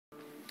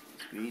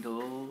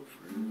Frugal.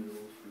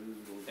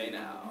 Hey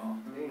now.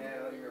 Hey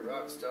now, you're a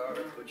rock star.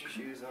 Put your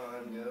shoes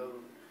on,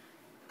 go.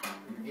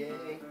 You're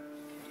gay.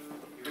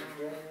 You're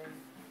gay.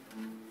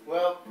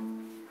 Well,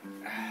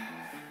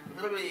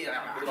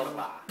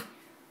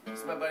 this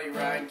is my buddy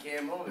Ryan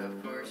Campbell.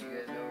 Of course, you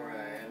guys know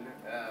Ryan.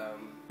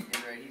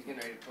 He's getting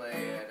ready to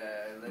play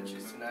at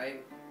Lynch's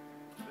tonight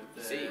with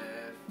the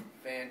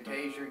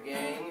Fantasia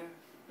gang.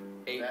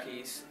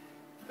 8-piece.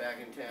 Back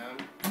in town.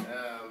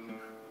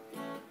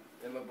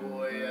 And my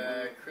boy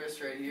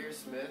Kris right here,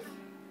 Smith.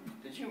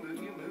 Did you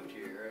move? You moved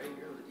here, right?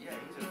 Yeah,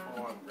 he's a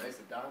full-on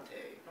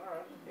residente.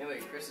 Alright.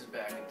 Anyway, Kris is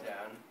back in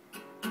town.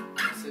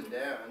 Sit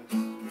down.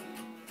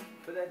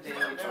 Put that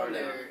damn guitar down.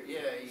 There.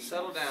 Yeah,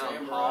 settle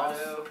down, boss.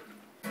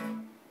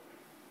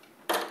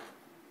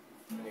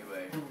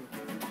 Anyway,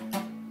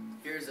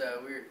 here's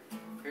a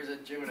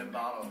Jim in a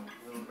bottle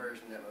little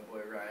version that my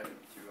boy Ryan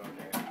threw on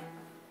there.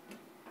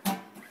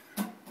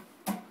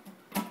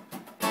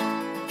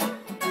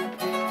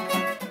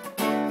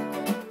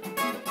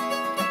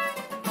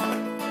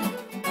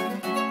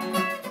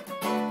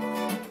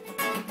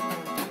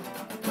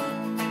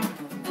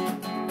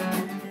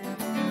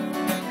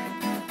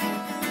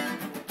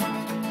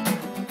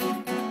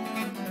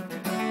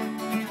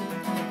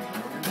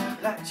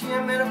 Like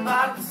Jim in a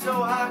bottle, so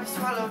hard to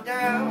swallow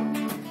down.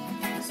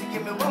 So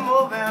give me one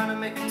more round and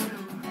make it two,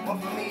 one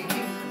for me.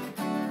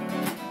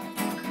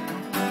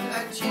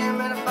 Like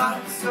Jim in a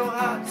bottle, so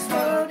hard to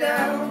swallow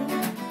down.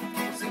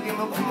 So give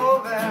me one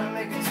more round and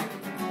make it two,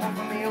 one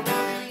for me and one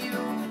for you.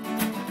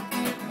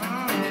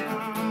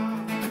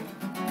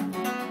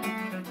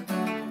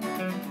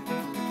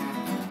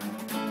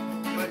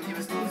 You want to give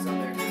us a little something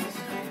there, Kris?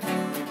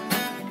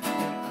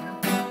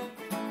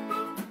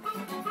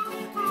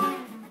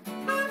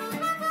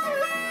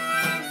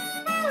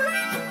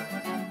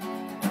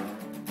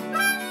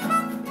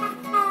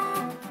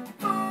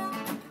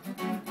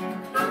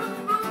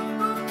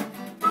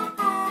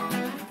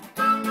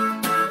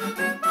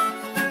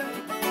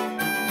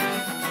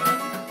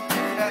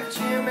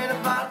 Jim in a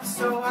bottle,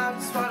 so hard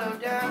to swallow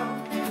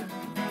down.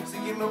 So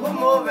give me one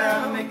more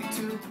round and make it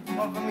two,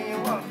 one for me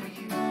and one for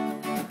you.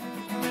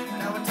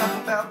 Now we're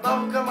talking about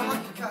bubblegum,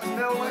 hockey cards,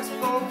 bell wax,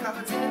 phone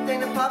cards, anything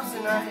that pops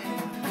in our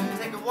head.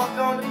 Take a walk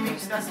on the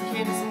beach, that's the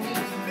candies and needs.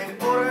 Maybe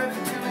order it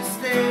for two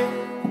instead.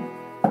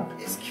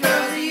 It's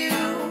 'cause of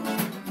you.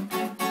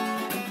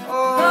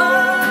 Oh,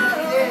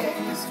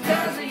 yeah, it's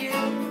 'cause of you.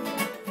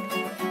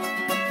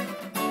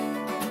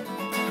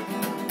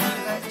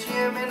 Like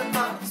Jim in a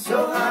bottle,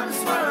 so hard to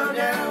swallow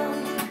down.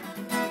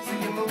 So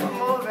give me one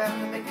more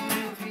round and make it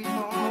 2, 3, 4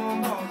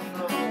 more on the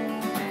floor.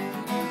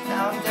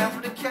 Now I'm down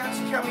for the couch,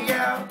 count me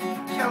out,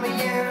 count me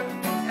in.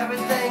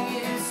 Everything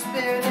is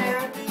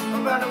spinning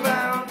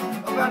around,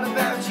 around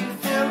about. You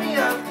fill me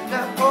up,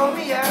 now pour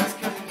me out. It's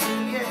 'cause of you,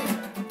 yeah.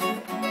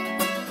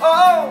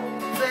 Oh,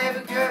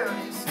 baby girl,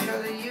 it's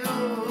 'cause of you.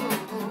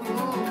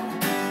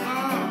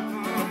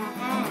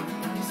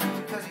 It's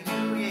 'cause of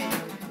you, yeah.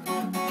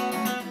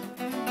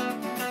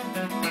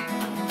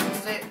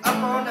 Stay up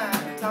all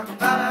night, talk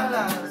about our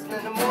lives, and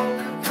in the morning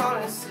we'll call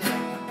and sick.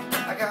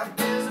 I got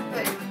bills to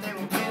pay, but they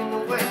won't get in the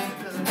way,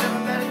 'cause I never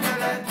met a girl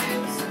like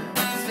this.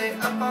 Stay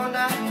up all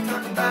night,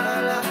 talk about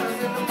our lives,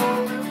 in the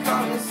morning we'll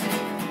call and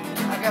sick.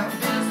 I got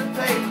bills to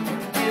pay, but they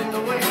won't get in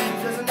the way,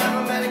 'cause I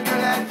never met a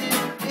girl like this.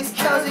 It's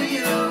 'cause of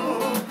you,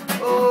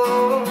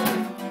 oh,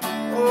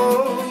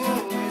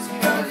 it's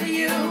 'cause of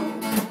you,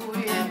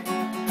 yeah.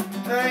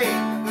 Hey,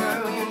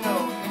 girl, you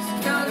know, it's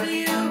 'cause of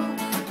you.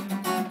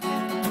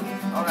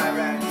 Alright,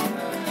 right.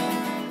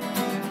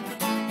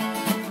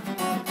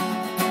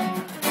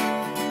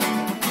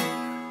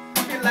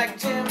 Feel like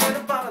Jim in a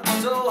bottle,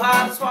 so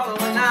hard to swallow,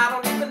 and I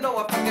don't even know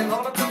if I can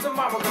hold up till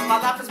tomorrow. Cause my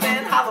life has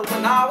been hollow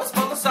and I was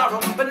full of sorrow.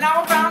 But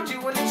now I found you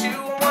and it's you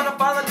I wanna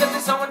follow, cause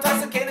you're so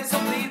intoxicated. So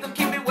please don't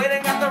keep me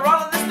waiting after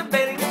all of this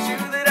debating. It's you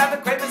that I've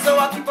been craving, so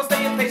I'll keep on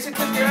staying patient.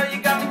 Cause girl,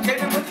 you got me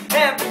craving with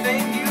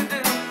everything you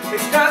do.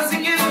 It's 'cause of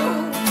you.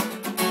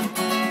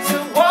 So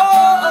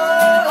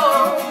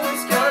whoa,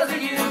 it's 'cause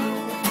of you.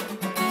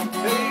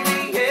 Baby,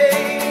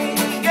 hey,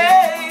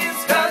 yeah,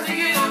 it's 'cause of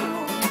you.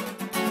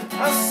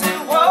 I said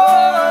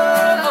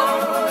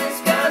whoa, it's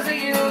 'cause of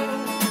you.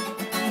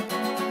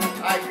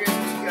 Alright, Kris,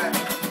 what you got?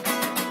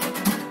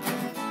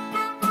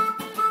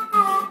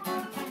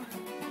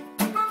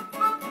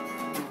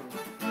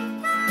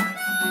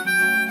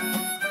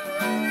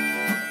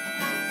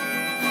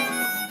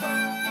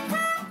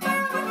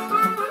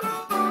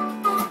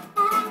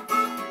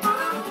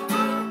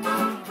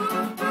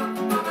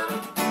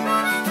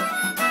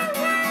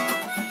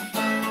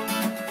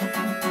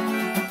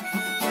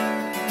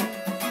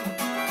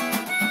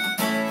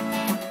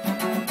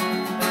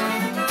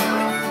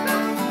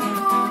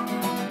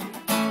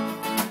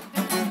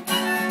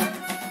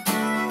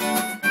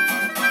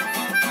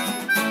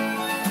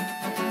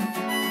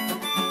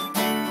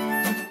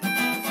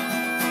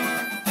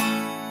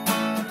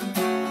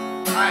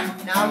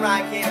 Alright, now I'm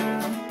Ryan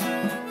Campbell.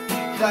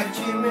 Like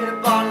Jim in a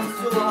bottle,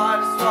 so hard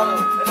to swallow.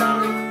 And I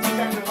don't even think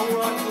I can hold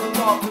on to them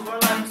all, 'cause my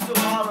life is so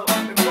hollow.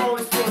 Before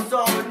it's so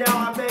soft, but now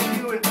I beg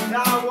you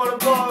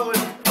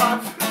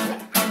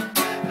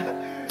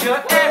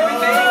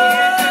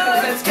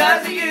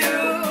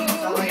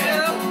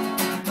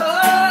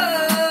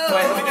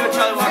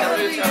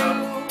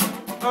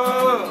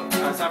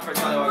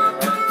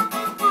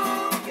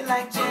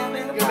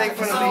in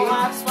front so of me.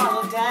 hard to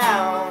swallow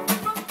down.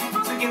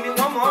 So give me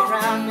one more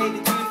round, maybe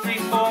 2, 3,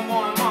 4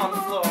 more. I'm on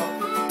the floor.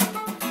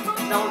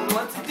 I don't know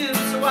what to do,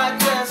 so I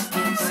just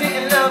sing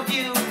and love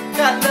you.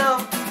 Got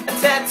love, a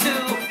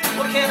tattoo.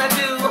 What can I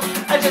do?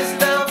 I just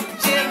love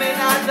Jim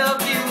and I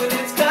love you, and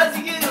it's 'cause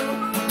of you.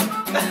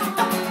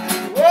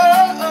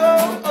 Whoa,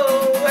 oh,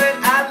 oh, and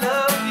I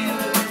love you.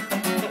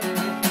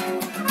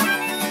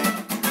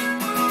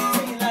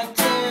 Sing like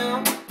Jim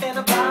in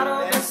a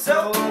bottle that's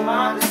so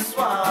hard to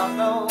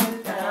swallow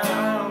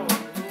down.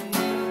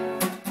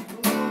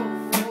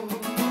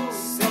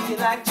 Sing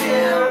like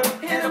Jim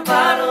in a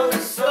bottle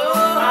that's so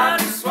hard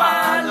to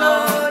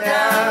swallow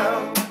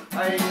down.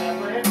 Alright, you gonna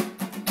play it?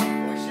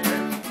 We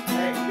share.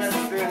 Hey, you got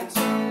spoons.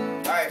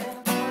 Alright.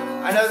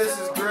 I know this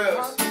is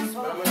gross,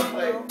 but I'm gonna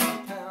play it.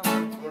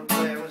 I'm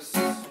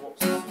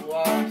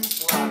gonna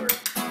slobber.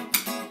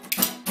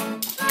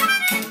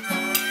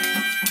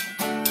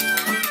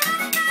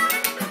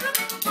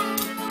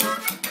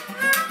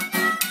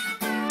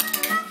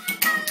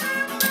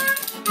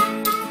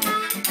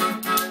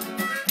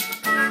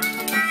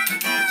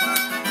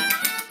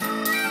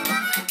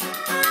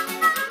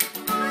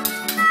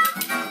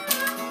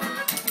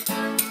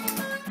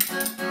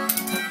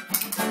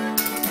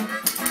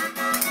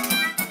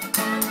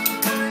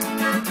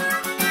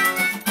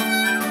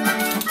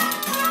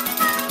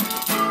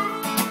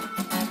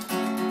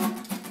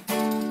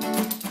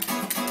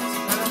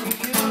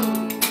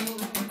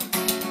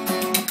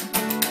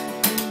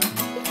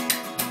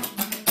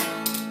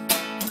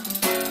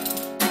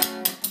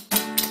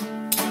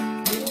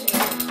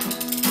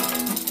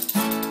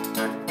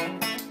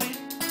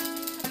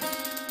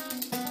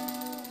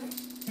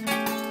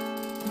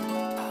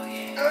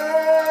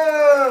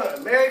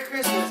 Merry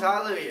Christmas,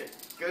 hallelujah.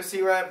 Go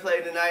see Ryan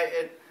play tonight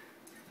at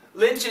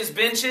Lynch's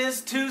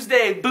Benches,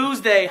 Tuesday,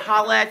 Booze Day,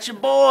 holla at your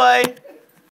boy.